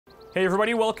Hey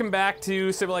everybody, welcome back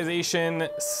to Civilization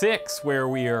 6, where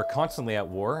we are constantly at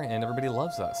war and everybody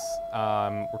loves us.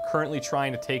 We're currently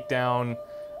trying to take down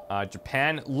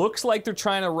Japan. Looks like they're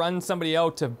trying to run somebody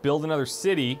out to build another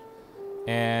city,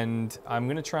 and I'm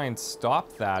gonna try and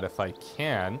stop that if I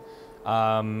can.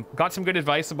 Got some good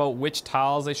advice about which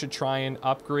tiles I should try and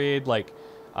upgrade, like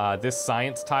this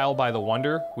science tile by the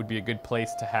Wonder would be a good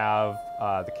place to have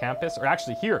the campus, or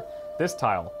actually here, this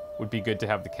tile would be good to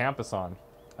have the campus on.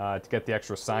 To get the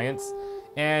extra science.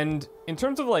 And in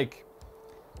terms of like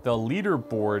the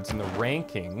leaderboards and the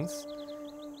rankings,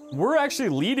 we're actually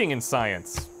leading in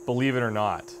science, believe it or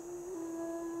not.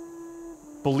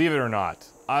 Believe it or not.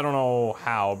 I don't know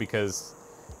how, because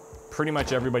pretty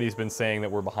much everybody's been saying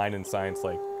that we're behind in science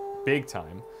like big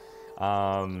time.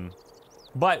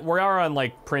 But we are on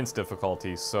like Prince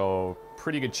difficulty, so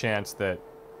pretty good chance that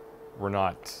we're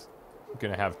not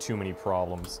gonna have too many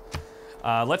problems.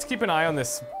 Let's keep an eye on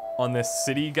this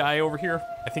city guy over here.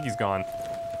 I think he's gone.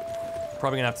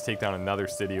 Probably gonna have to take down another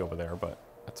city over there, but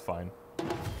that's fine.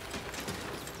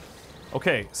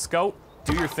 Okay, Scout,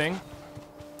 do your thing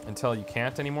until you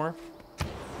can't anymore.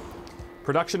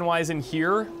 Production-wise in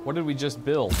here, what did we just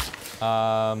build?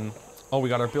 Oh, we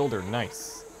got our builder.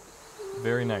 Nice.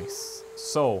 Very nice.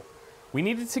 So, we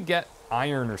needed to get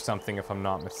iron or something, if I'm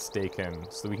not mistaken,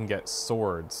 so that we can get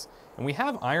swords. And we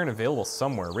have iron available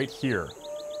somewhere, right here.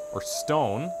 Or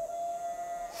stone.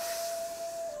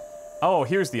 Oh,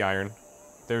 here's the iron.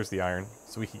 There's the iron.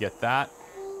 So we could get that.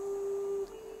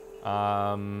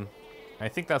 I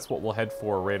think that's what we'll head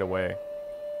for right away.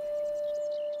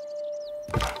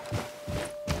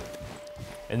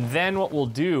 And then what we'll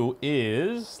do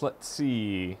is, let's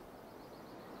see.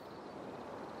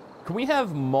 Can we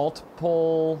have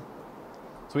multiple...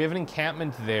 So we have an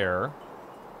encampment there.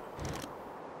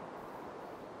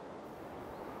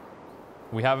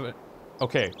 We have,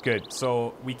 okay, good.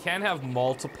 So we can have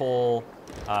multiple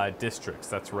districts,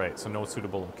 that's right. So no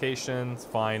suitable locations,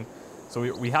 fine.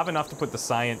 So we have enough to put the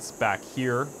science back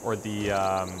here, or the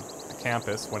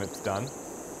campus when it's done.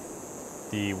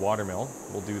 The watermill,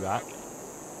 we'll do that.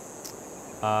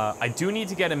 I do need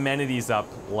to get amenities up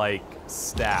like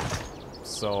stat.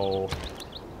 So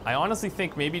I honestly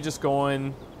think maybe just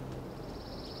going,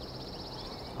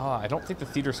 I don't think the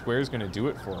theater square is gonna do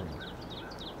it for me.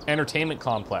 Entertainment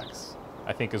complex,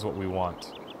 I think, is what we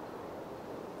want.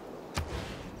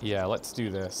 Yeah, let's do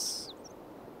this.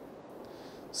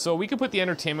 So we could put the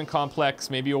entertainment complex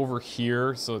maybe over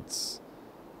here, so it's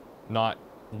not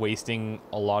wasting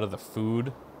a lot of the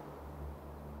food.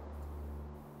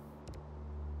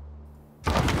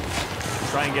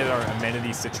 Try and get our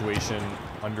amenity situation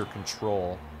under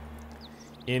control.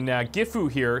 In Gifu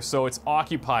here, so it's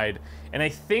occupied, and I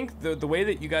think the way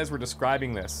that you guys were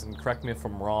describing this, and correct me if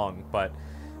I'm wrong, but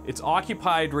it's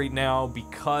occupied right now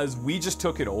because we just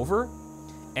took it over,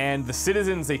 and the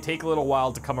citizens, they take a little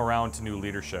while to come around to new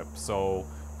leadership. So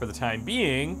for the time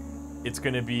being, it's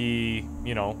gonna be,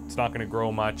 you know, it's not gonna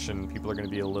grow much, and people are gonna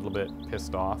be a little bit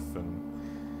pissed off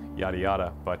and yada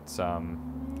yada, but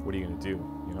what are you gonna do,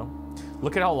 you know?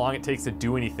 Look at how long it takes to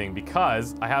do anything,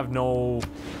 because I have no...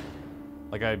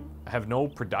 Like, I have no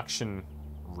production,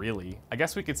 really. I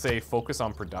guess we could say focus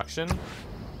on production.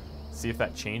 See if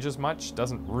that changes much.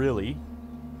 Doesn't really.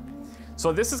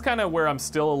 So this is kind of where I'm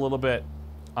still a little bit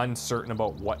uncertain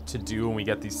about what to do when we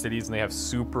get these cities and they have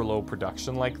super low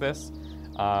production like this.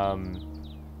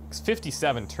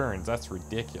 57 turns, that's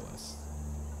ridiculous.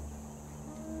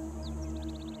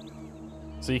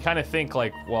 So you kind of think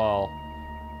like, well,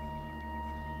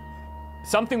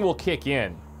 something will kick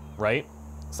in, right?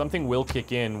 Something will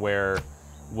kick in where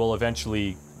we'll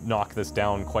eventually knock this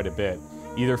down quite a bit,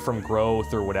 either from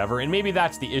growth or whatever. And maybe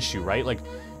that's the issue, right? Like,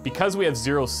 because we have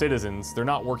 0 citizens, they're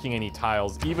not working any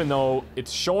tiles, even though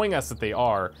it's showing us that they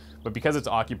are, but because it's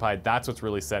occupied, that's what's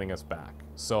really setting us back.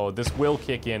 So this will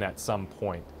kick in at some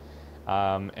point.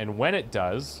 And when it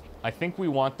does, I think we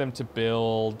want them to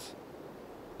build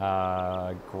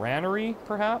granary,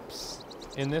 perhaps,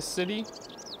 in this city.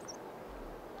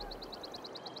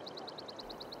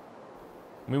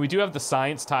 I mean, we do have the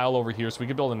science tile over here, so we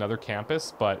could build another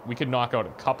campus, but we could knock out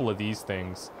a couple of these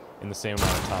things in the same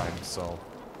amount of time, so.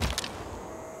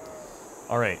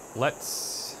 All right,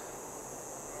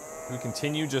 we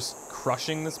continue just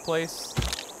crushing this place.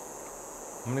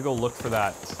 I'm gonna go look for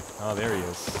that. Oh, there he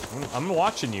is. I'm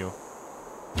watching you.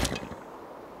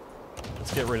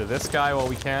 Let's get rid of this guy while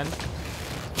we can.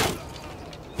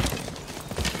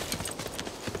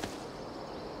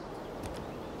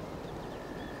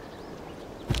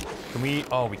 Can we...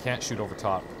 Oh, we can't shoot over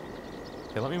top.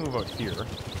 Okay, let me move out here.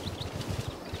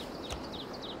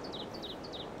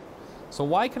 So So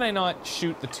why can I not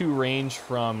shoot the 2 range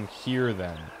from here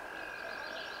then?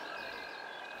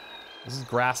 This is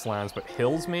grasslands, but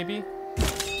hills maybe?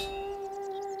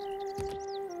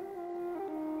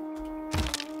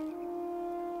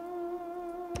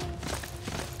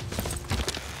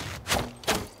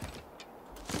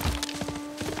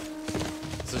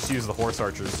 Let's just use the horse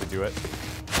archers to do it.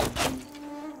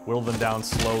 Whittle them down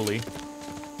slowly.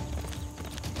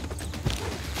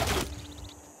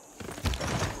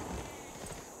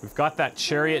 We've got that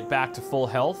chariot back to full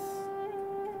health.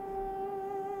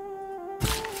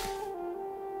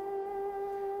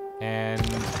 And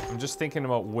I'm just thinking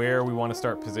about where we want to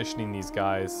start positioning these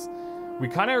guys. We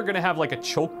kind of are going to have like a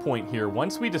choke point here.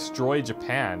 Once we destroy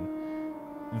Japan,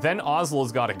 then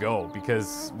Oslo's got to go,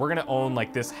 because we're going to own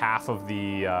like this half of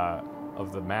the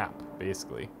map,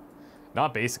 basically.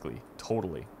 Not basically,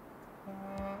 totally.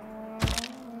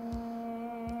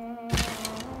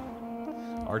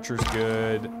 Archer's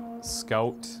good.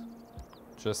 Scout.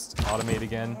 Just automate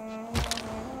again.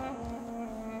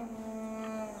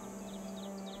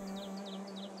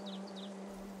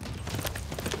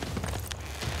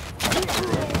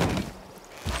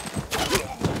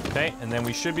 Okay, and then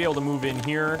we should be able to move in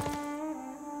here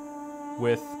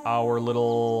with our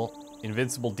little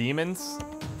invincible demons.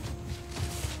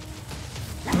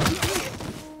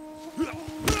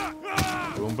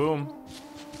 Boom, boom.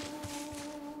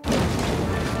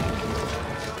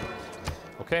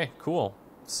 Okay, cool.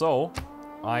 So,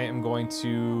 I am going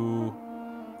to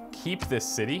keep this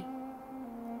city.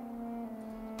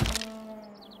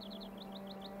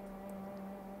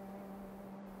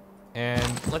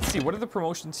 And let's see, what are the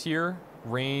promotions here?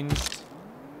 Ranged.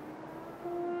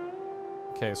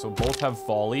 Okay, so both have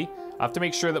volley. I have to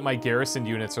make sure that my garrison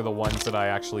units are the ones that I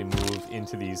actually move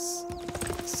into these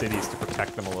cities to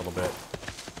protect them a little bit.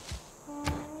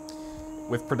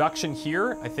 With production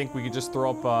here, I think we could just throw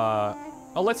up,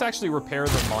 oh, let's actually repair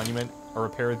the monument, or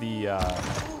repair the,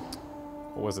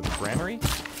 what was it, the granary?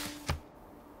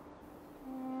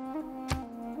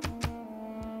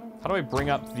 How do I bring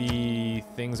up the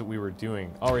things that we were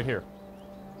doing? Oh, right here.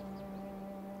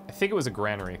 I think it was a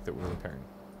granary that we were repairing.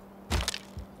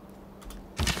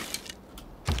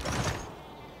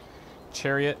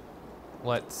 Chariot.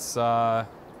 Let's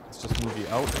just move you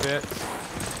out a bit.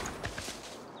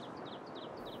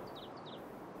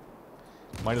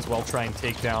 Might as well try and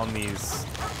take down these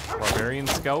barbarian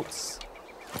scouts.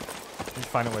 And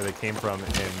find out where they came from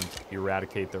and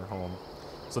eradicate their home.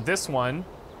 So this one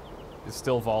is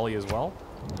still volley as well.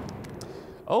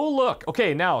 Oh, look.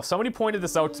 Okay, now, somebody pointed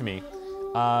this out to me.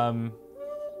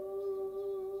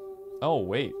 Oh,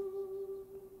 wait.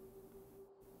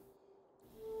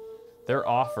 They're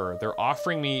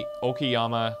offering me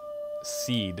Okayama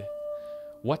seed.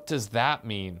 What does that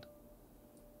mean?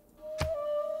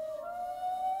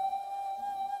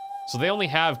 So they only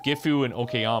have Gifu and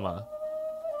Okayama.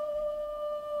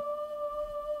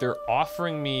 They're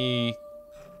offering me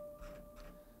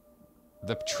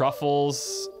the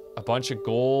truffles, a bunch of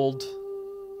gold.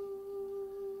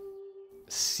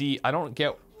 See, I don't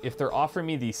get, if they're offering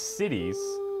me these cities,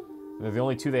 they're the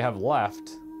only 2 they have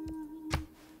left.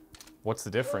 What's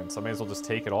the difference? I may as well just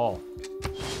take it all.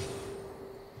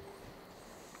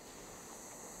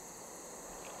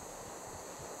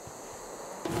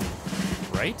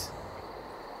 Right?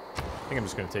 I think I'm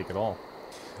just gonna take it all.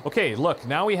 Okay, look,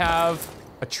 now we have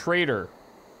a trader.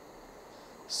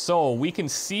 So we can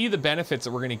see the benefits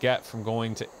that we're gonna get from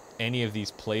going to any of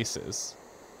these places.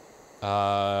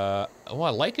 Oh, I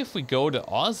like if we go to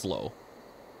Oslo.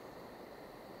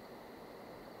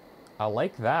 I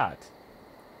like that.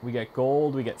 We get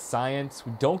gold, we get science,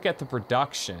 we don't get the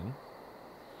production.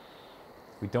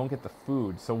 We don't get the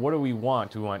food. So what do we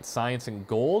want? Do we want science and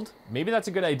gold? Maybe that's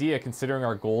a good idea considering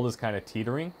our gold is kind of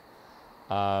teetering.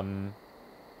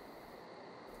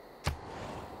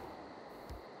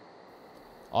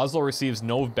 Oslo receives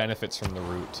no benefits from the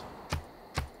route.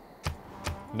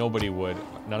 Nobody would.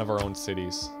 None of our own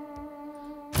cities.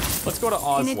 Let's go to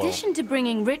Oslo. In addition to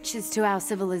bringing riches to our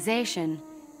civilization,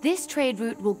 this trade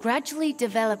route will gradually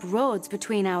develop roads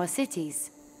between our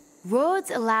cities.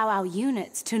 Roads allow our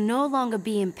units to no longer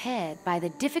be impaired by the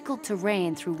difficult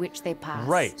terrain through which they pass.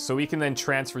 Right, so we can then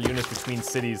transfer units between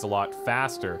cities a lot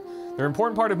faster. They're an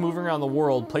important part of moving around the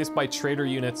world, placed by trader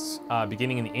units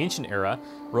beginning in the ancient era.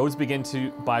 Roads begin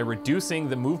by reducing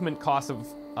the movement cost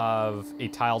of a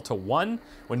tile to 1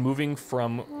 when moving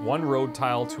from one road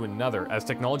tile to another. As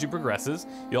technology progresses,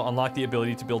 you'll unlock the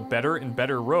ability to build better and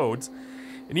better roads,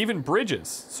 and even bridges.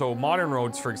 So modern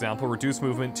roads, for example, reduce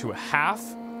movement to a half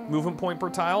movement point per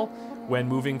tile when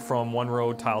moving from one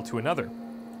road tile to another.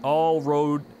 All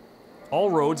road All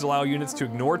roads allow units to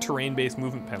ignore terrain-based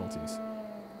movement penalties.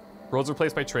 Roads are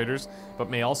placed by traders, but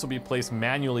may also be placed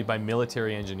manually by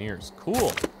military engineers.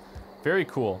 Cool. Very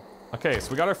cool. Okay, so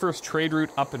we got our first trade route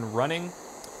up and running.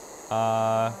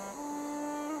 I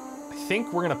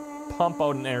think we're gonna pump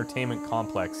out an entertainment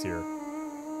complex here.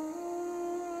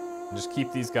 And just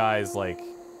keep these guys, like,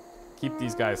 keep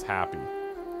these guys happy,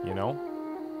 you know?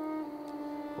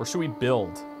 Or should we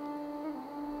build?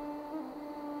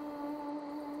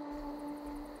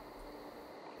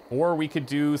 Or we could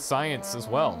do science as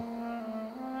well.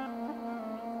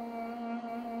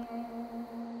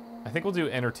 I think we'll do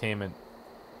entertainment.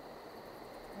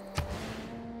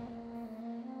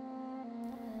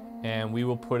 And we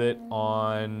will put it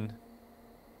on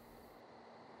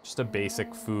just a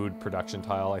basic food production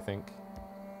tile, I think.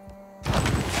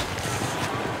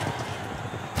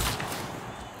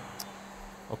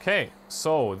 Okay,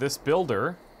 so this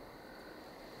builder,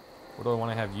 what do I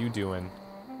want to have you doing?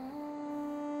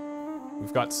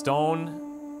 We've got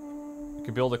stone. We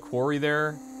could build a quarry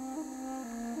there.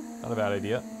 Not a bad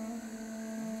idea.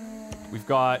 We've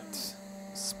got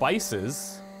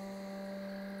spices.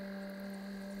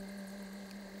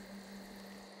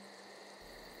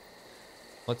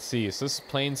 Let's see, so this is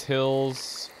Plains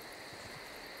Hills.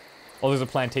 Oh, there's a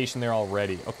plantation there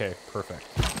already. Okay, perfect.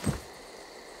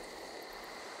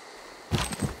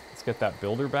 Let's get that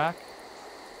builder back.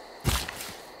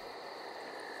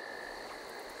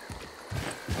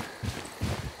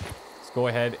 Let's go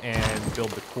ahead and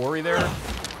build the quarry there.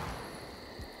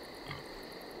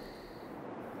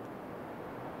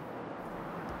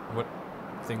 What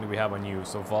thing do we have on you?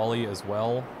 So volley as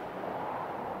well.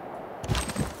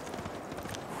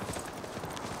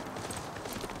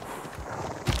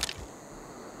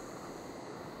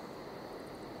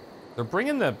 They're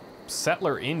bringing the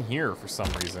settler in here for some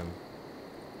reason.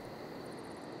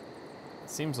 It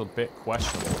seems a bit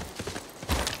questionable.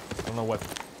 I don't know what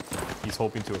he's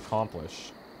hoping to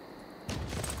accomplish.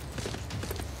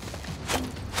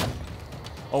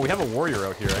 Oh, we have a warrior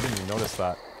out here. I didn't even notice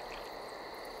that.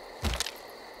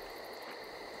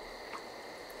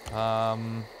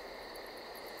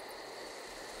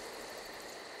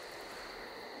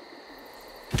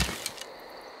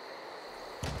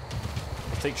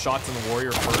 Take shots on the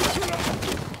warrior first.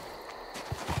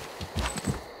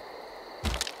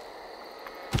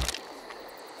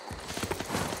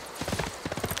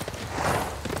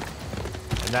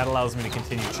 And that allows me to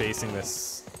continue chasing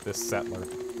this settler.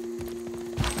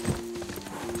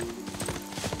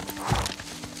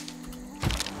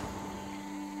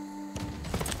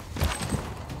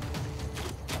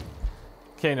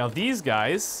 Okay, now these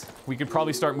guys, we could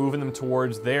probably start moving them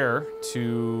towards there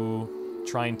to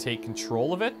try and take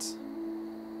control of it,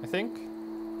 I think.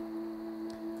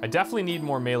 I definitely need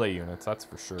more melee units, that's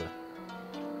for sure.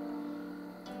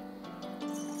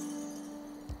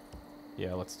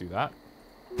 Yeah, let's do that.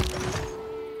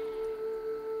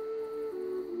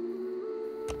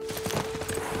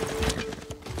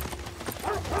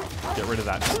 Get rid of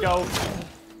that scout.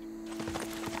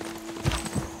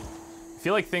 I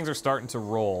feel like things are starting to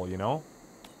roll, you know?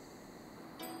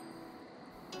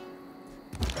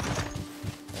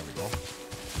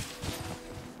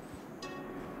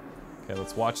 Okay,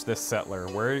 let's watch this settler.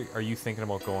 Where are you thinking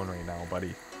about going right now,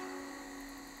 buddy?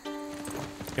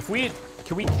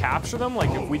 Can we capture them? Like,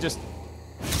 if we just...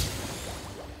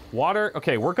 Water,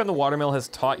 okay, work on the watermill has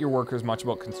taught your workers much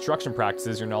about construction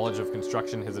practices. Your knowledge of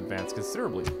construction has advanced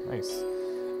considerably. Nice.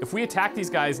 If we attack these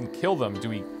guys and kill them,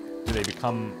 do they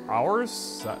become ours?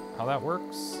 Is that how that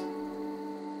works?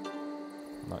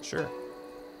 I'm not sure.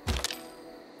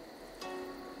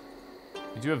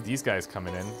 We do have these guys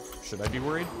coming in. Should I be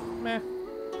worried? Meh,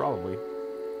 probably.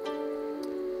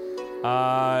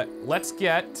 Let's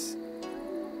get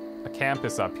a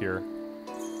campus up here.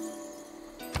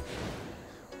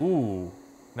 Ooh,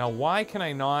 now why can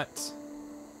I not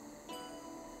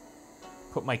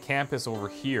put my campus over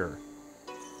here?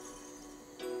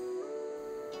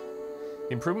 The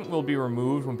improvement will be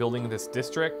removed when building this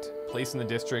district. Place in the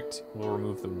district will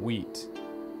remove the wheat.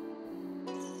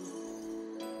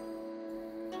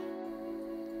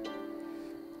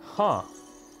 Huh.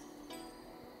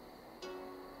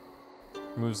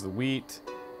 Removes the wheat.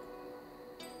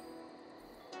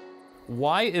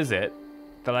 Why is it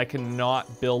that I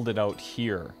cannot build it out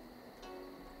here?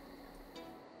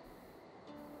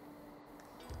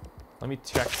 Let me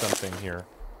check something here.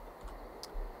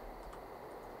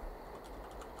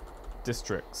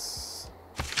 Districts.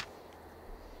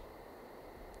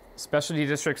 Specialty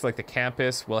districts like the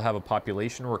campus will have a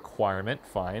population requirement.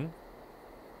 Fine.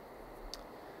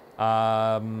 Click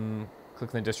on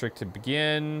the district to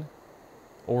begin.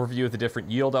 Overview of the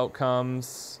different yield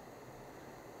outcomes.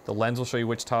 The lens will show you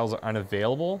which tiles are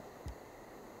unavailable.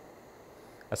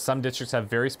 As some districts have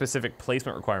very specific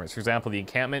placement requirements. For example, the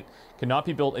encampment cannot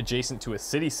be built adjacent to a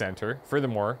city center.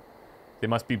 Furthermore, they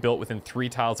must be built within 3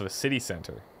 tiles of a city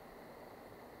center.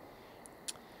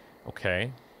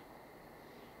 Okay.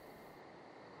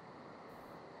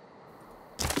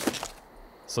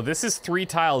 So this is 3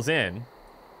 tiles in.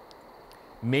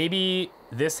 Maybe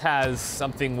this has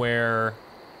something where...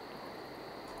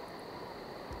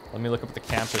 Let me look up the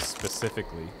campus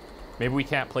specifically. Maybe we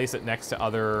can't place it next to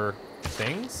other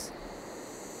things?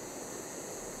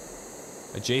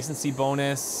 Adjacency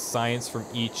bonus, science from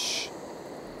each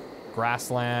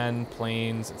grassland,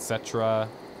 plains, etc.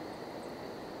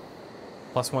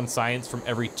 +1 science from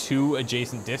every 2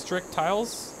 adjacent district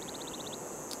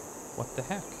tiles? What the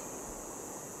heck?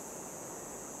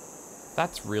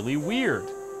 That's really weird.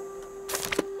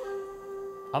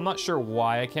 I'm not sure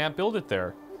why I can't build it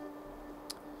there.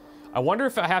 I wonder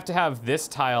if I have to have this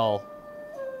tile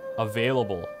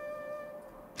available.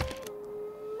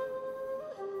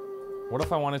 What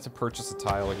if I wanted to purchase a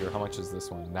tile here? How much is this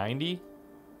one? 90?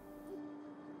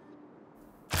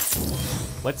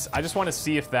 I just want to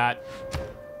see if that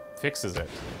fixes it.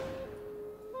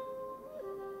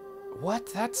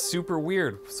 What? That's super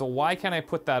weird. So why can't I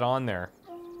put that on there?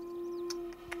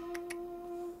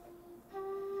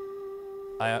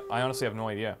 I honestly have no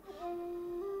idea.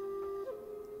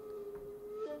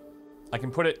 I can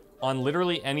put it on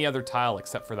literally any other tile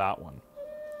except for that one.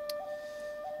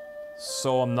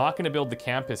 So I'm not going to build the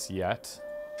campus yet.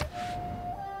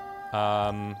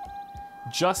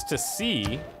 Just to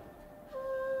see.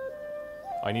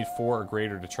 I need 4 or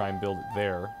greater to try and build it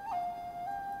there.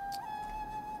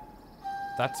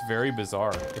 That's very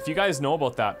bizarre. If you guys know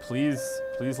about that, please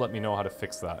let me know how to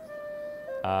fix that.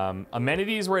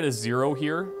 Amenities, we're at a 0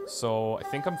 here, so I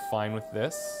think I'm fine with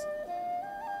this.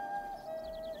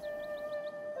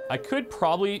 I could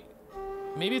probably...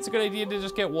 Maybe it's a good idea to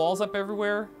just get walls up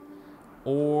everywhere.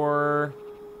 Or...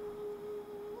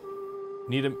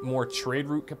 Need a more trade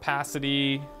route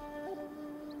capacity.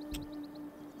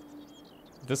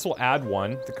 This will add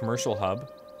 1, the commercial hub.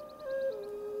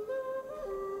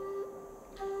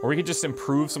 Or we could just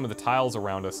improve some of the tiles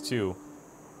around us, too.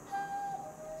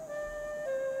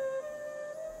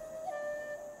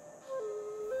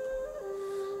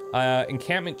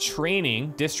 Encampment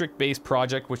training, district-based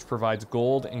project which provides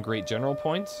gold and great general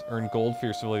points. Earn gold for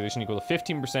your civilization equal to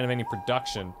 15% of any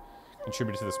production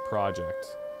contributed to this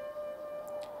project.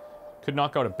 Could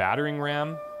knock out a battering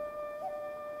ram.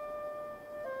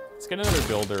 Let's get another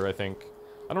builder, I think.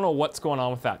 I don't know what's going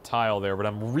on with that tile there, but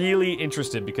I'm really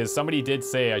interested because somebody did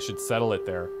say I should settle it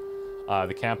there.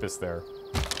 The campus there.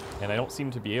 And I don't seem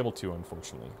to be able to,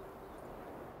 unfortunately.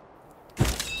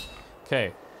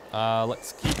 Okay.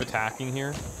 Let's keep attacking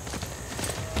here.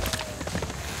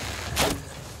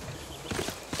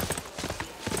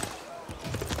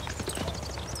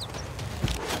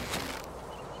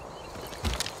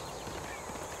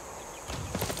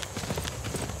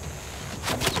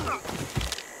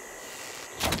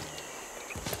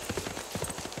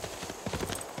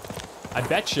 I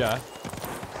betcha.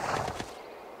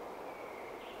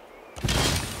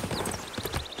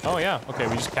 Oh yeah, okay,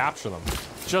 we just capture them.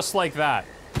 Just like that.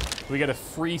 We get a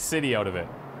free city out of it.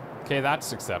 Okay,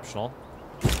 that's exceptional.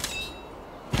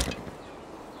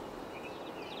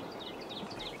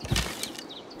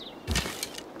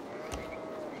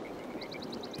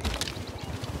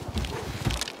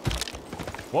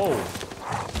 Whoa.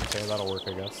 Okay, that'll work,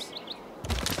 I guess.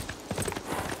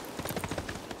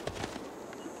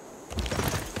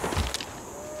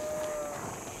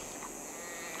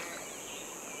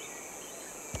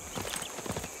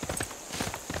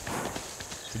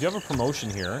 We do have a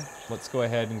promotion here. Let's go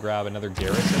ahead and grab another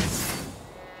garrison.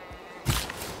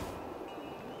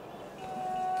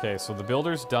 Okay, so the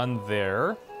builder's done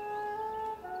there.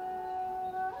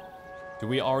 Do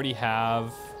we already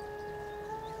have...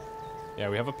 Yeah,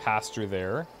 we have a pasture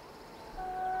there.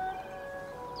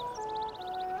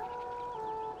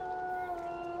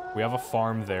 We have a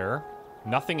farm there.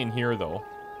 Nothing in here, though.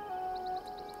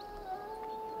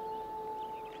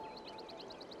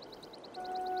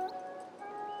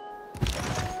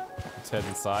 Let's head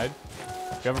inside.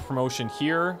 We have a promotion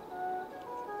here.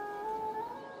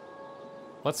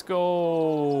 Let's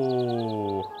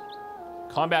go...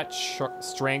 Combat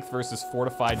strength versus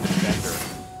fortified defender.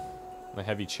 The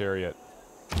heavy chariot.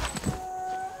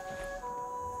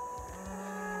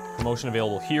 Promotion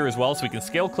available here as well, so we can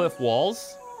scale cliff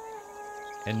walls.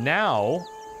 And now,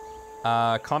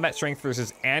 combat strength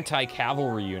versus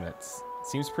anti-cavalry units.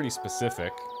 Seems pretty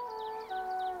specific.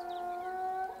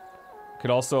 Could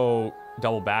also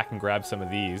double back and grab some of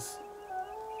these.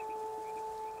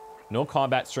 No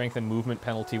combat strength and movement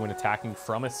penalty when attacking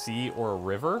from a sea or a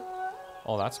river.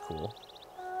 Oh, that's cool.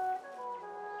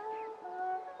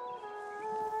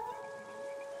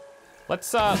 Let's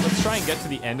try and get to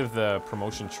the end of the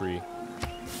promotion tree.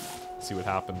 See what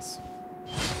happens.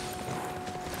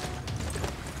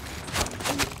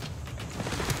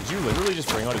 Did you literally just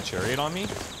bring out a chariot on me?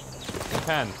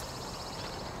 Pen.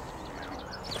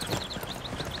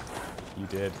 You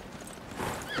did.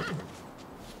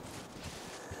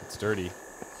 It's dirty.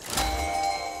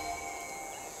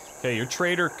 Okay, your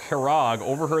trader Karag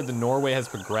overheard the Norway has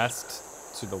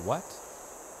progressed to the what?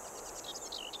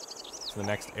 To the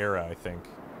next era, I think.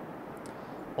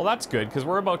 Well, that's good, because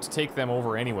we're about to take them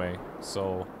over anyway,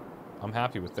 so I'm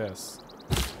happy with this.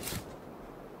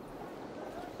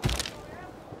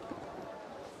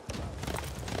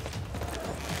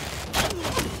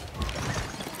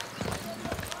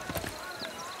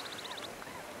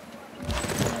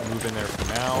 Move in there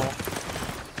for now.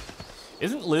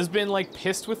 Isn't Lisbon, like,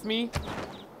 pissed with me?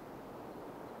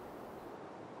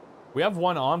 We have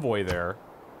one envoy there.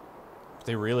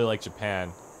 They really like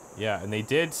Japan. Yeah, and they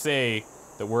did say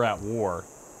that we're at war.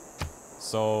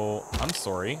 So, I'm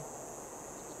sorry.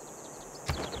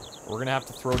 We're gonna have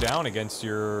to throw down against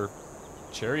your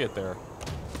chariot there.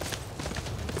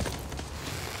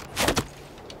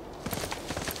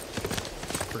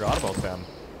 Forgot about them.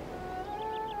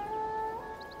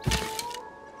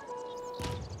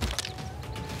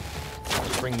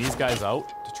 Let's bring these guys out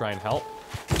to try and help.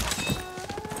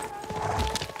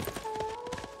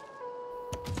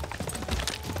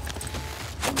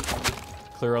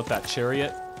 Clear out that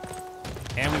chariot.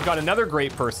 And we've got another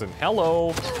great person.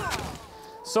 Hello.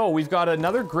 So we've got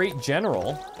another great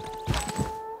general.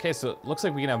 Okay, so it looks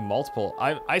like we can have multiple.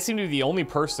 I seem to be the only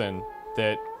person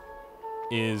that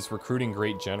is recruiting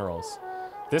great generals.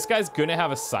 This guy's gonna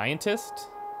have a scientist.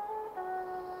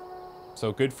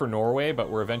 So good for Norway, but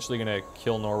we're eventually gonna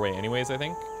kill Norway anyways, I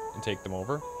think, and take them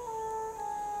over.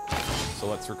 So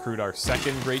let's recruit our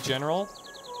second great general.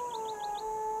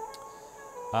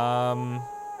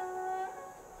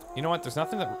 You know what? There's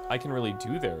nothing that I can really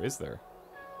do there, is there?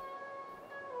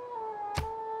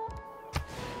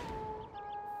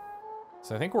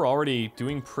 So I think we're already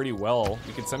doing pretty well.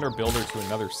 We could send our builder to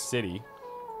another city.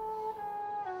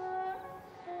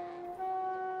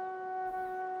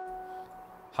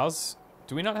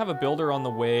 Do we not have a builder on the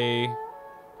way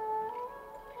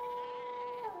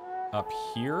up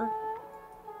here?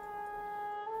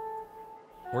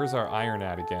 Where's our iron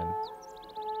at again?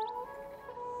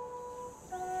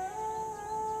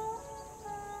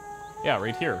 Yeah,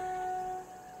 right here.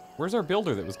 Where's our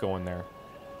builder that was going there?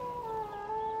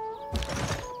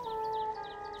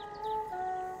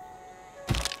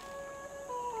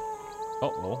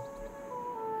 Uh-oh.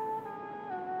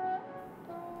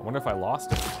 I wonder if I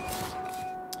lost it.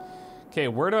 Okay,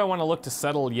 where do I want to look to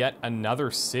settle yet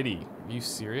another city? Are you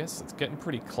serious? It's getting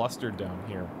pretty clustered down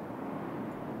here.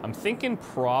 I'm thinking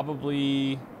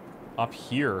probably up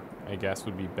here, I guess,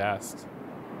 would be best.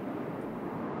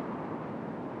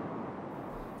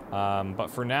 But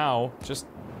for now, just...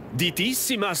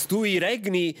 Ditissimas tui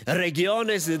regni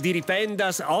regiones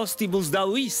diripendas ostibus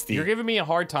dauisti. You're giving me a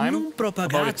hard time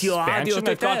about expansion?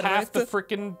 I've got half the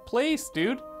frickin' place,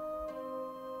 dude.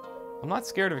 I'm not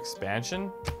scared of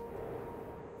expansion.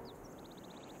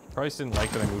 Probably just didn't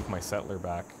like that I moved my settler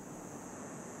back.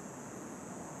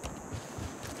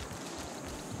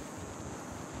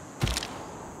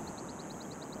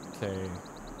 Okay.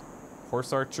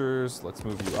 Horse archers, let's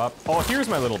move you up. Oh, here's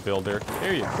my little builder.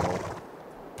 There you go.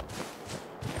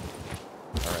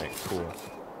 Alright, cool.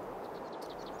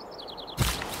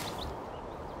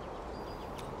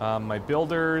 My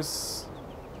builders,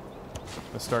 I'm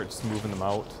gonna start just moving them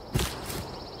out.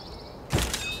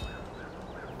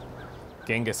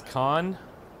 Genghis Khan.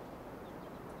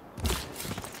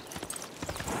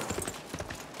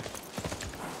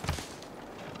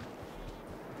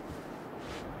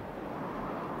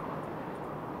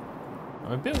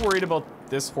 I'm a bit worried about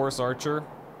this horse archer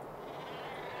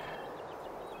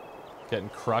getting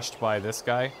crushed by this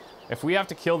guy. If we have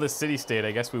to kill this city-state,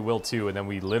 I guess we will too, and then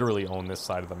we literally own this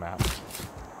side of the map.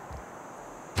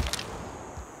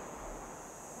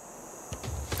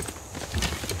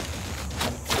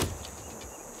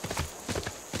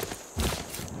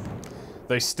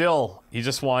 He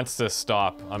just wants to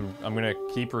stop. I'm gonna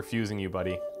keep refusing you,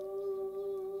 buddy.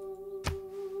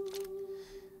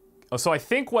 Oh, so I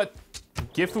think what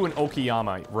Gifu and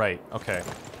Okayama, right, okay.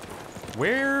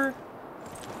 Where?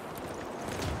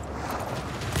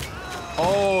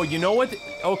 Oh, you know what?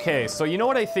 Okay, so you know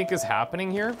what I think is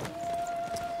happening here?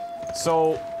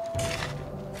 So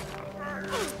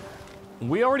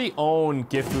we already own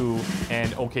Gifu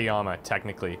and Okayama,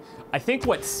 technically. I think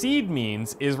what seed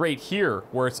means is right here,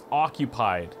 where it's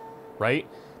occupied, right?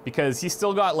 Because he's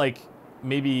still got, like,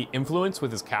 maybe influence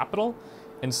with his capital.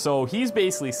 And so he's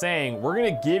basically saying, we're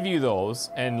gonna give you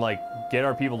those and, like, get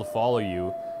our people to follow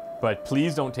you, but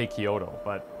please don't take Kyoto.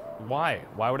 But why?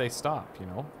 Why would I stop, you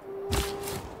know?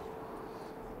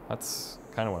 That's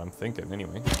kind of what I'm thinking,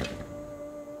 anyway.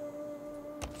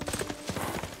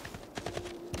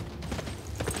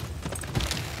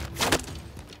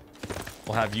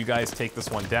 We'll have you guys take this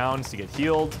one down to get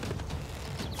healed.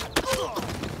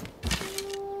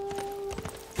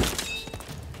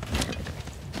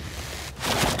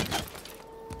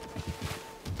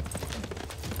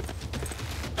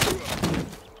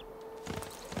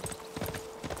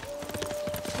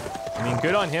 I mean,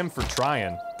 good on him for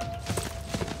trying.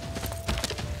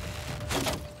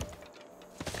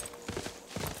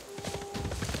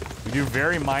 We do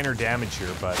very minor damage here,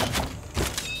 but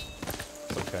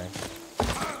it's okay.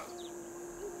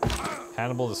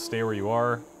 Hannibal, just stay where you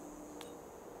are.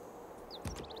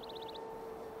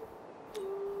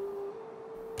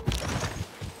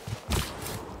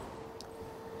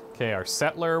 Okay, our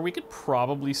settler, we could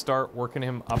probably start working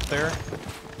him up there.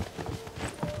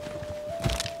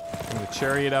 Bring the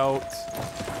chariot out.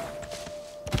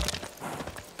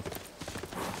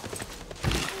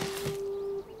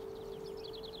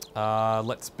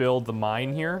 Let's build the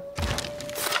mine here.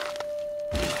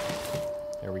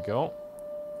 There we go.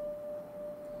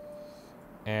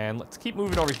 And let's keep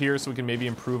moving over here so we can maybe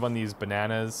improve on these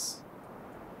bananas.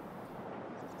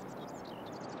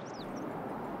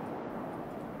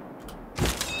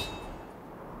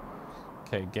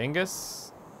 Okay,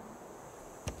 Genghis.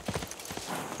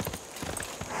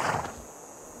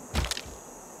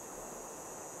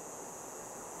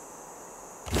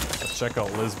 Let's check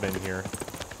out Lisbon here.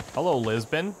 Hello,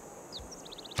 Lisbon.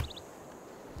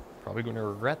 Probably going to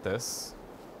regret this.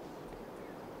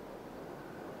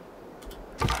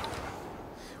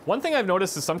 One thing I've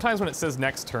noticed is sometimes when it says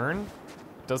next turn,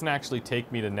 it doesn't actually take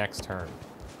me to next turn.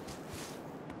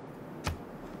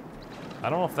 I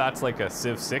don't know if that's like a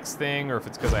Civ 6 thing or if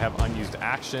it's because I have unused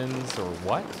actions or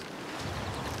what.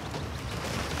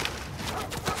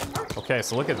 Okay,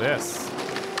 so look at this.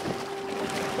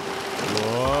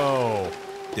 Whoa.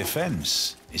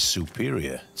 Defense is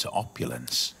superior to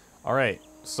opulence. All right,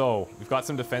 so we've got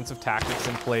some defensive tactics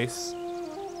in place.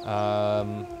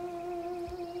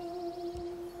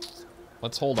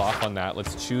 Let's hold off on that.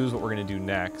 Let's choose what we're gonna do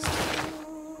next.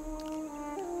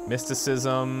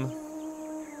 Mysticism,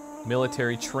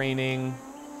 military training,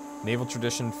 naval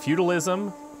tradition,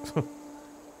 feudalism.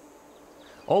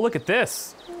 Oh, look at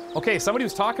this. Okay, somebody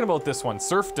was talking about this one,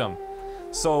 serfdom.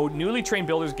 So newly trained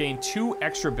builders gain 2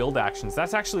 extra build actions.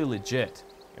 That's actually legit,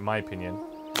 in my opinion.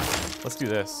 Let's do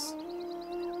this.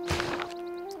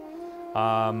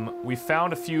 We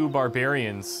found a few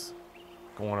barbarians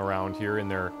going around here in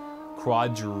their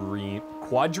quadraremes?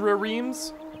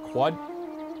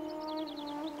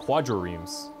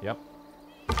 Quadraremes, yep.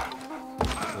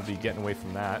 We'll be getting away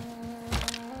from that.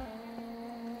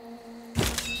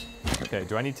 Okay,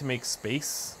 do I need to make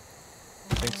space?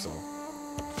 I think so.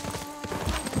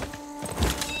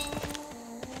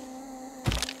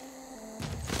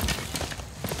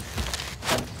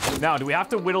 Now, do we have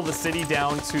to whittle the city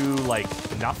down to, like,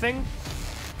 nothing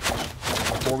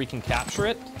before we can capture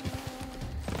it?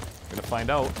 We're gonna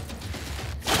find out.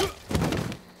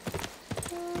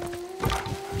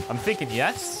 I'm thinking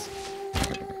yes.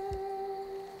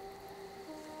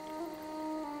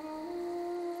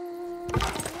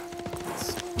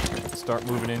 Let's start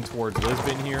moving in towards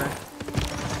Lisbon here.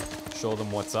 Show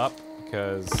them what's up,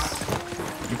 because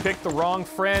you picked the wrong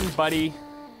friend, buddy. You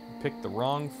picked the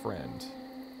wrong friend.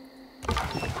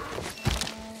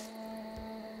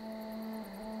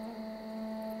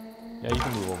 Yeah, you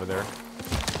can move over there.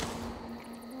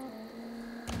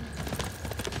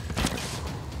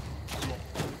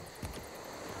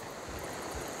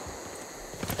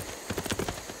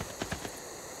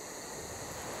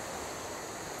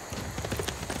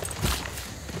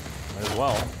 Might as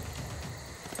well.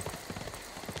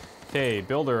 Okay,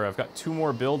 builder, I've got 2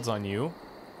 more builds on you.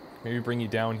 Maybe bring you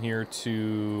down here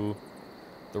to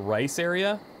the rice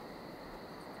area.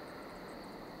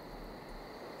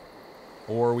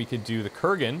 Or we could do the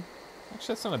Kurgan.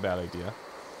 Actually, that's not a bad idea.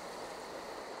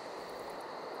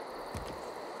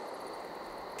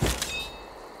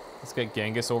 Let's get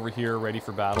Genghis over here ready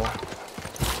for battle.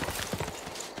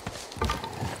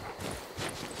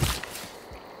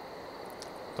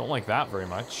 Don't like that very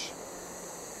much.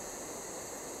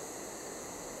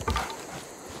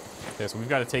 Okay, so we've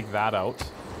got to take that out.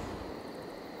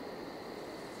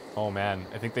 Oh man,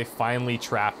 I think they finally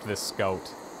trapped this scout.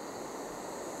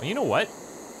 Well, you know what?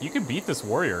 You can beat this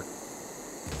warrior.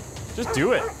 Just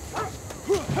do it.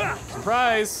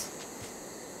 Surprise!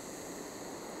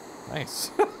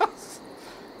 Nice.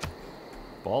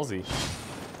 Ballsy.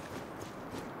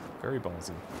 Very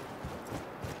ballsy.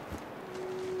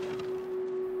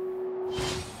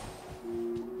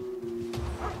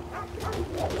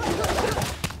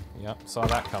 Yep, saw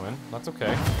that coming. That's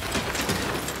okay.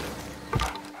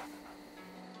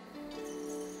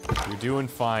 You're doing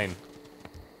fine.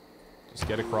 Just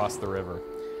get across the river.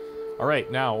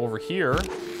 Alright, now over here,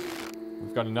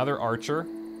 we've got another archer.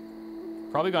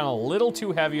 Probably gone a little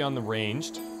too heavy on the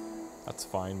ranged. That's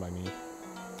fine by me.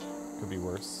 Could be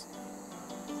worse.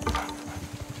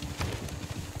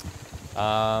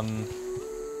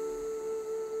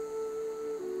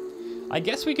 I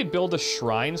guess we could build a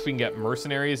shrine so we can get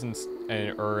mercenaries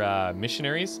or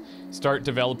missionaries. Start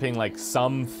developing like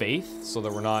some faith so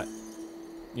that we're not,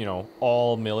 you know,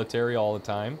 all military all the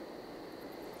time.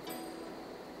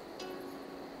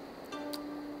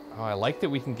 Oh, I like that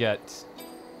we can get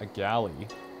a galley.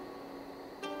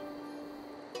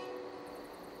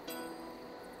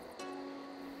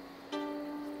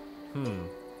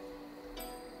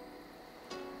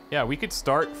 Yeah, we could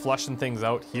start flushing things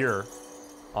out here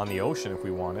on the ocean if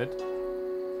we wanted.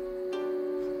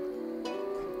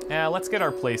 Yeah, let's get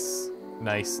our place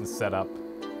nice and set up.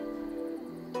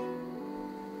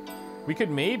 We could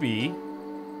maybe,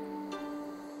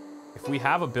 if we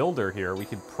have a builder here, we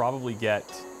could probably get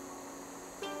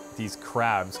these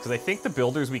crabs, because I think the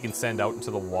builders we can send out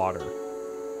into the water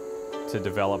to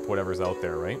develop whatever's out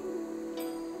there, right?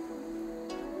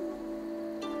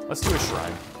 Let's do a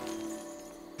shrine.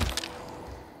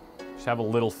 Just have a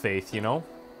little faith, you know?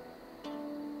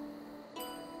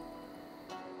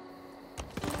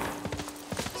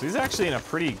 So he's actually in a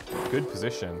pretty good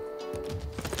position.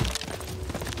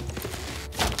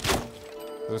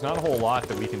 There's not a whole lot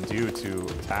that we can do to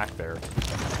attack there.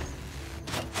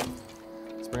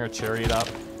 Let's bring our chariot up.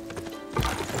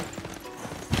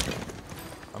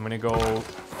 I'm gonna go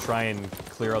try and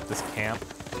clear out this camp.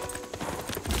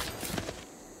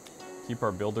 Keep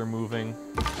our builder moving.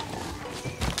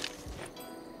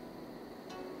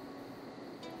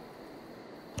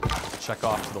 Check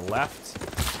off to the left.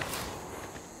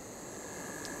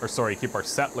 Or sorry, keep our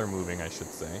settler moving, I should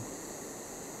say.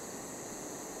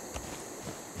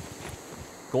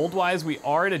 Gold-wise, we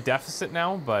are at a deficit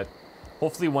now, but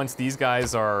hopefully once these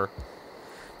guys are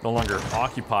no longer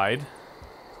occupied,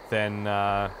 then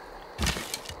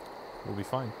we'll be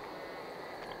fine.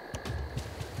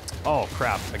 Oh,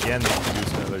 crap. Again, they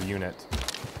introduced another unit.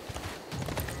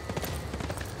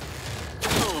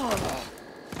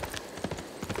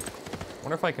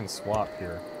 Wonder if I can swap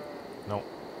here. Nope.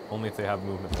 Only if they have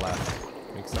movement left.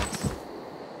 Makes sense.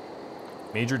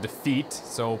 Major defeat,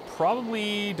 so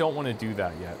probably don't want to do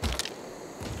that yet.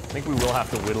 I think we will have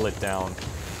to whittle it down.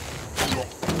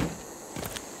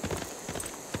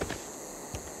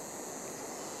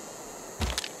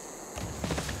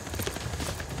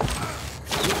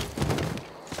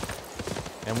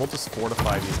 And we'll just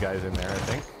fortify these guys in there, I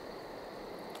think.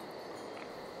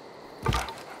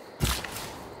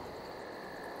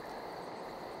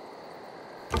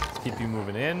 Keep you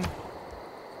moving in.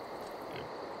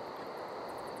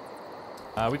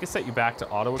 We can set you back to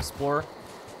auto explore.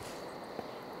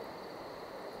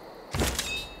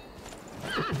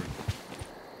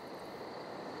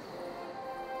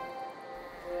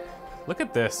 Look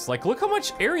at this. Like, look how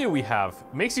much area we have.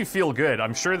 It makes you feel good.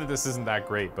 I'm sure that this isn't that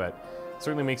great, but it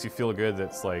certainly makes you feel good that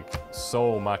it's like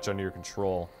so much under your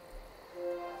control.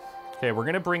 Okay, we're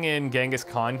gonna bring in Genghis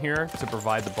Khan here to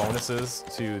provide the bonuses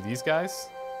to these guys.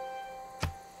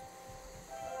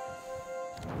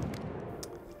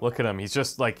 Look at him. He's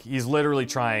just like, he's literally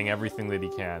trying everything that he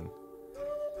can.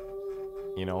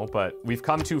 You know, but we've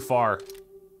come too far.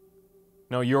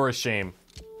 No, you're a shame.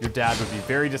 Your dad would be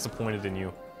very disappointed in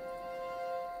you.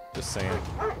 Just saying.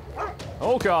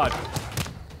 Oh god!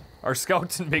 Our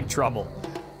scout's in big trouble.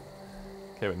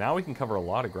 Okay, but now we can cover a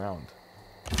lot of ground.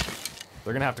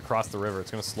 They're gonna have to cross the river. It's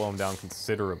gonna slow them down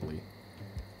considerably.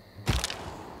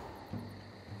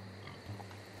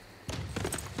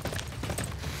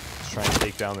 Try and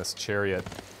take down this chariot.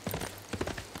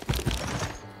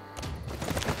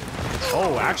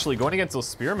 Oh, actually, going against those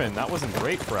spearmen, that wasn't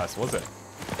great for us, was it?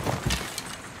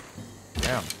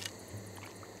 Damn.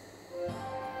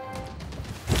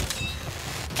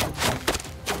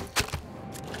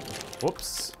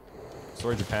 Whoops.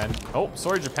 Sorry, Japan. Oh,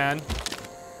 sorry, Japan.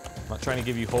 I'm not trying to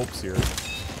give you hopes here.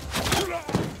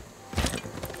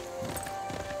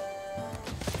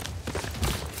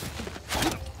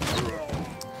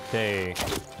 Okay.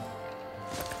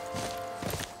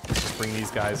 Let's bring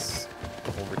these guys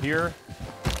over here.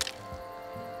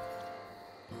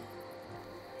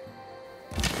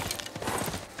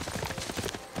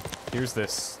 Here's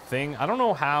this thing. I don't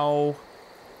know how...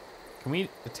 Can we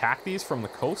attack these from the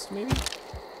coast, maybe?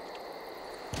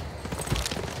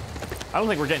 I don't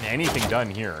think we're getting anything done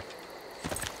here.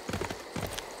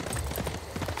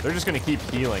 They're just gonna keep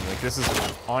healing. Like, this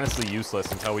is honestly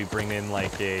useless until we bring in,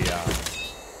 like, a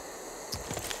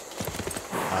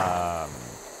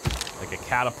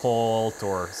catapult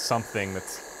or something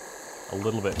that's a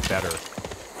little bit better.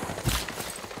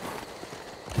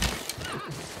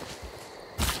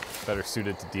 Better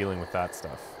suited to dealing with that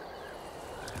stuff.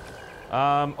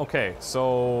 Okay,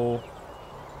 so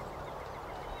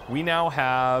we now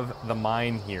have the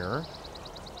mine here.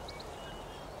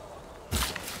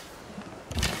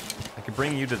 I could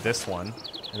bring you to this one,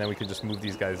 and then we could just move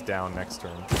these guys down next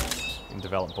turn and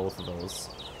develop both of those.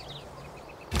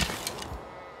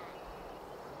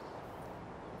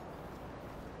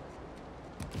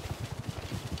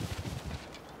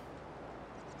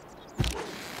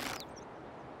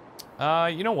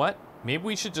 You know what? Maybe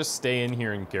we should just stay in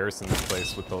here and garrison this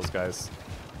place with those guys.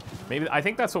 Maybe, I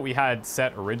think that's what we had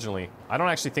set originally. I don't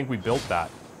actually think we built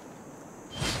that.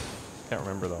 Can't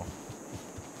remember though.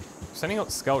 Sending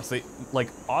out scouts, they, like,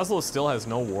 Oslo still has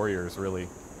no warriors, really.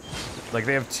 Like,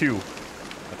 they have 2.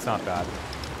 That's not bad.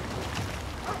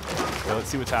 Okay, let's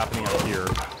see what's happening out here.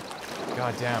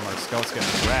 God damn, our scouts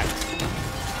getting wrecked.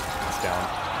 It's down.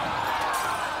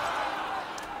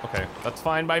 Okay, that's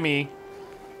fine by me.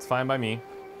 It's fine by me.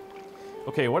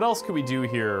 Okay, what else could we do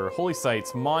here? Holy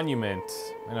sites, monument.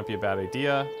 Might not be a bad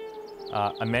idea.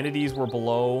 Amenities were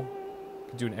below.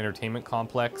 Could do an entertainment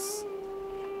complex.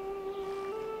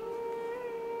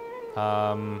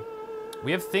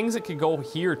 We have things that could go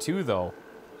here too, though.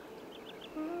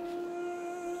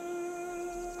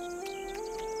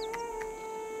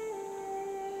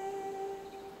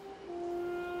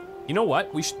 You know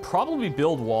what? We should probably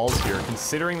build walls here,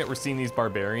 considering that we're seeing these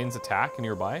barbarians attack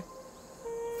nearby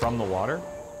from the water.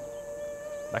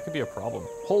 That could be a problem.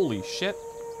 Holy shit.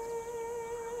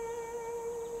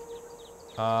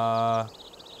 All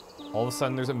of a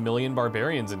sudden there's 1 million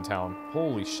barbarians in town.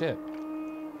 Holy shit.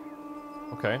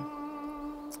 Okay.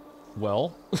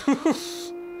 Well,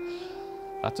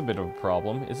 that's a bit of a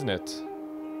problem, isn't it?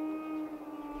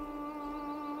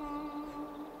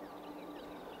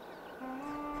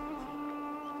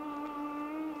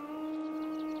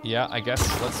 Yeah, I guess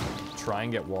let's try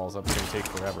and get walls up. It's gonna take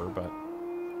forever, but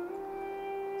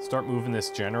start moving this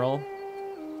general.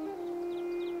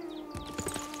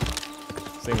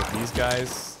 Same with these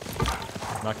guys.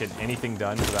 Not getting anything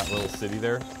done to that little city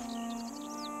there.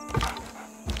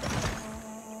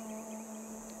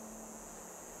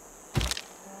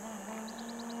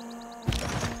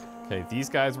 Okay, these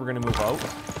guys we're gonna move out.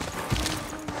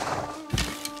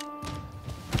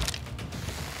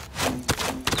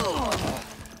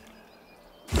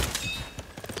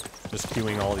 Just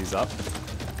queuing all these up.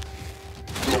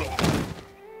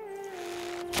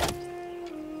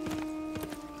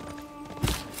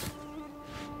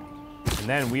 And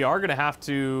then we are gonna have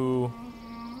to...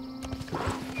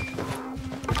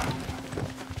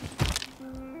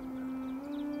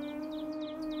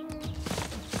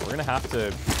 We're gonna have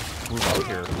to move out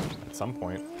here at some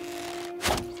point.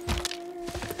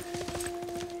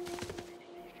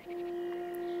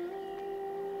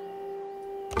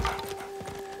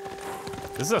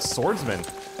 This is a swordsman.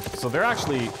 So they're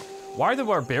actually... Why are the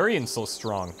barbarians so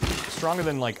strong? Stronger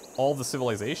than, like, all the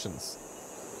civilizations.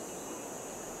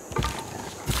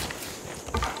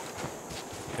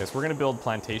 Okay, so we're gonna build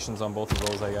plantations on both of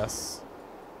those, I guess.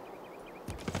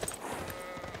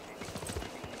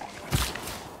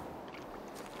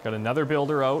 Got another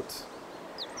builder out.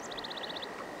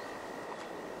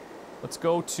 Let's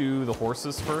go to the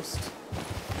horses first.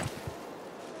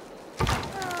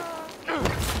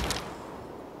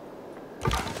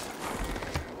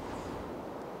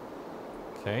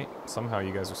 Okay, somehow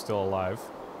you guys are still alive.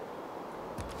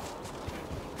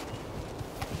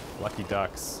 Lucky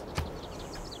ducks.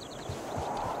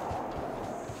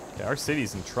 Okay, our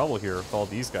city's in trouble here with all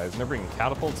these guys, and they're bringing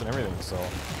catapults and everything, so...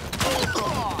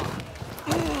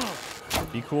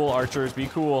 Be cool, archers, be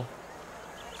cool.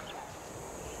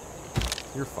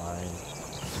 You're fine.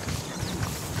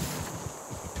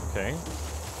 Okay.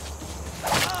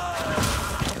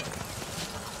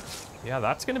 Yeah,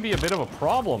 that's gonna be a bit of a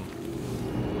problem.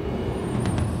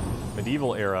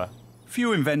 Medieval era.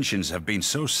 Few inventions have been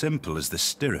so simple as the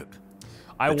stirrup.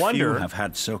 I But wonder... few have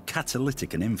had so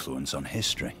catalytic an influence on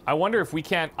history. I wonder if we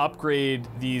can't upgrade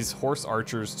these horse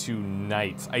archers to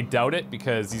knights. I doubt it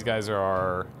because these guys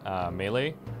are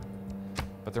melee.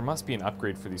 But there must be an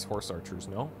upgrade for these horse archers,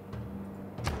 no?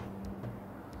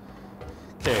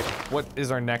 Okay, what is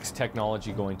our next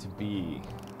technology going to be?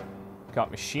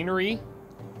 Got machinery.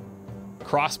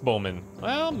 Crossbowmen.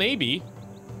 Well, maybe.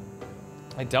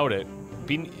 I doubt it.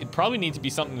 It'd probably need to be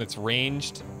something that's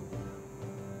ranged.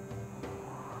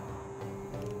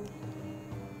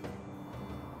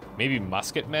 Maybe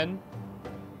musketmen?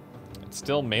 It's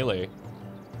still melee.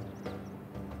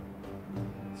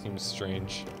 Seems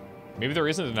strange. Maybe there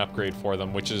isn't an upgrade for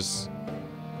them, which is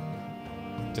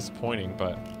disappointing,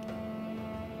 but...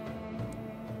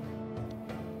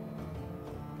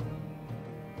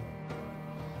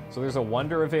 So there's a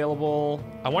wonder available.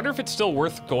 I wonder if it's still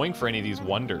worth going for any of these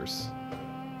wonders.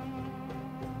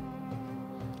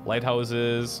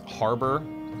 Lighthouses, harbor,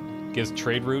 gives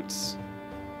trade routes.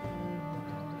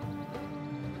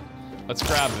 Let's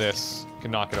grab this.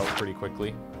 Can knock it out pretty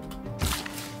quickly.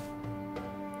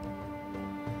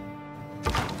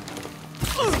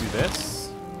 Let's do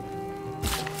this.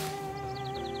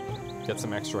 Get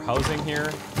some extra housing here.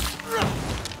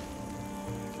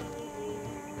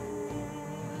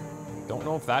 Don't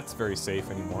know if that's very safe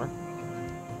anymore.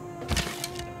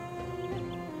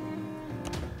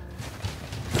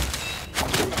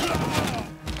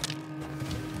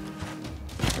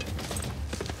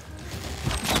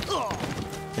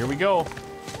 Here we go.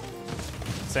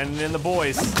 Sending in the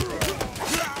boys.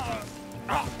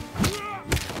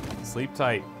 Sleep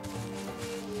tight.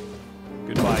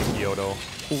 Goodbye, Kyoto.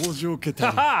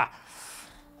 Haha!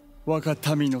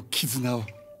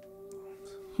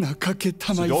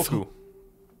 Sudoku.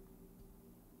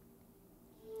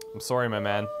 I'm sorry, my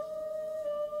man.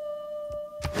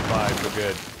 Goodbye for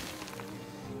good.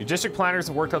 Your district planners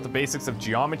have worked out the basics of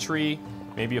geometry.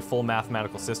 Maybe a full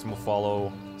mathematical system will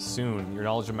follow soon. Your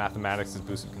knowledge of mathematics is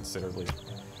boosted considerably.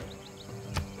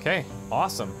 Okay,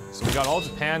 awesome. So we got all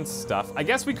Japan's stuff. I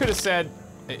guess we could have said,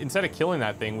 instead of killing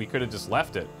that thing, we could have just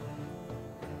left it.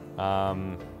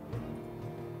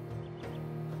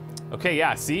 Okay,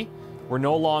 yeah, see? We're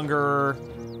no longer...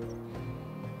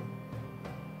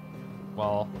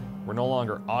 Well, we're no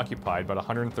longer occupied, but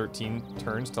 113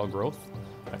 turns till growth?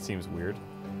 That seems weird.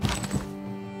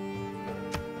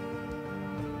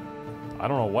 I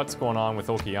don't know what's going on with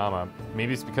Okayama.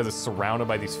 Maybe it's because it's surrounded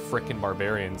by these frickin'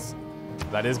 barbarians.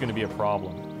 That is going to be a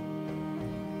problem.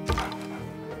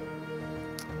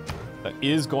 That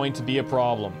is going to be a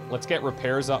problem. Let's get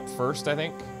repairs up first, I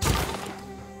think.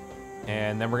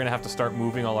 And then we're going to have to start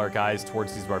moving all our guys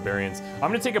towards these barbarians. I'm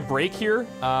going to take a break here.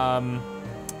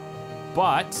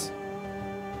 But...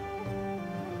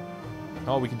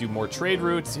 Oh, we can do more trade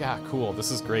routes. Yeah, cool. This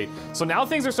is great. So now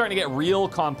things are starting to get real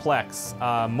complex.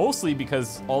 Mostly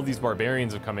because all these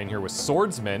barbarians have come in here with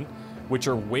swordsmen, which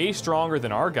are way stronger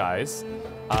than our guys.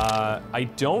 I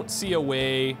don't see a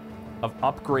way of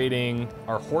upgrading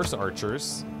our horse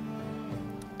archers.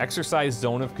 Exercise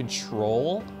zone of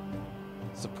control.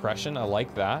 Suppression, I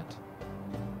like that.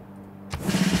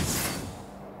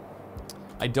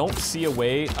 I don't see a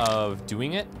way of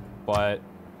doing it, but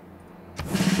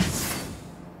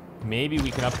maybe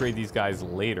we can upgrade these guys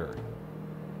later.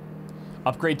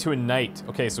 Upgrade to a knight.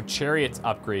 Okay, so chariots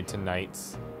upgrade to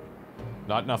knights.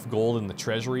 Not enough gold in the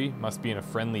treasury. Must be in a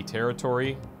friendly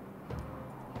territory.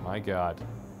 My God.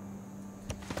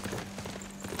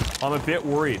 I'm a bit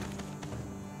worried.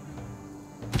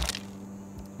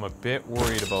 I'm a bit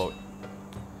worried about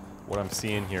what I'm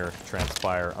seeing here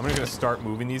transpire. I'm gonna start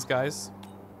moving these guys.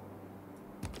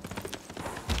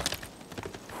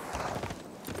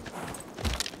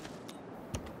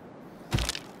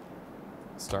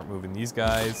 Start moving these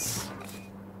guys.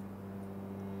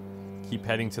 Keep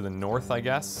heading to the north, I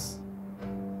guess.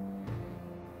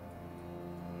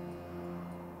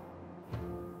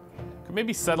 Could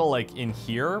maybe settle like in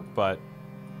here, but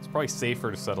it's probably safer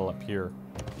to settle up here.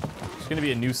 It's gonna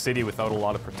be a new city without a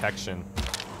lot of protection.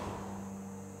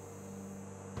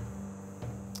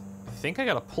 I think I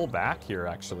gotta pull back here,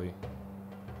 actually.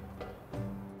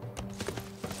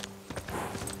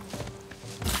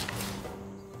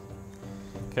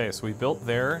 Okay, so we built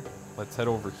there. Let's head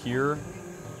over here.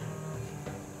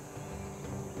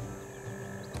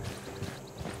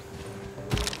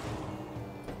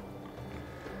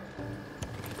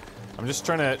 I'm just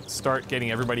trying to start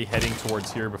getting everybody heading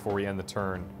towards here before we end the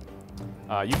turn.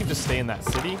 You can just stay in that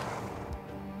city.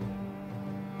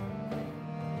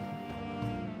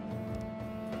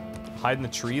 Hide in the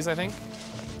trees, I think.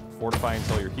 Fortify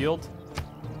until you're healed.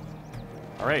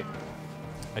 All right.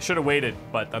 I should have waited,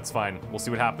 but that's fine. We'll see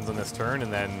what happens on this turn,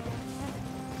 and then...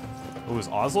 Oh, is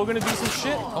Oslo gonna do some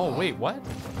shit? Oh, wait, what?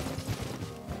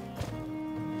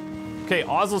 Okay,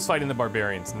 Oslo's fighting the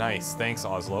barbarians. Nice, thanks,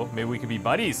 Oslo. Maybe we can be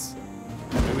buddies.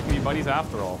 Maybe we can be buddies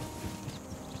after all.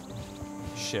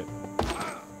 Shit.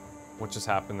 What just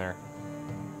happened there?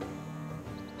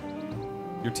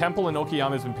 Your temple in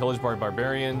Okayama has been pillaged by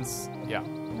barbarians. Yeah,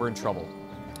 we're in trouble.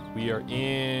 We are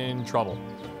in trouble.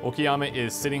 Okayama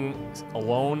is sitting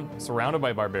alone, surrounded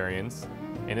by barbarians,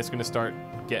 and it's gonna start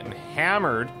getting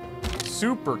hammered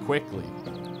super quickly.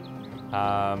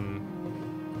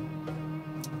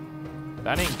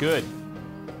 That ain't good.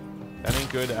 That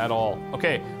ain't good at all.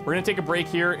 Okay, we're gonna take a break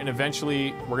here, and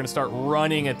eventually we're gonna start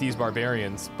running at these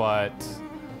barbarians, but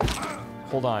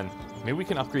hold on. Maybe we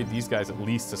can upgrade these guys at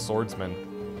least to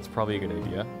swordsmen. It's probably a good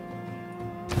idea.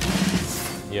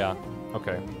 Yeah,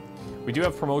 okay. We do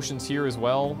have promotions here as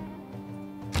well.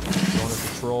 Zone of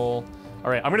control.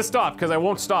 All right, I'm gonna stop because I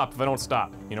won't stop if I don't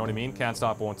stop. You know what I mean? Can't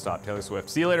stop, won't stop. Taylor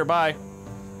Swift. See you later, bye.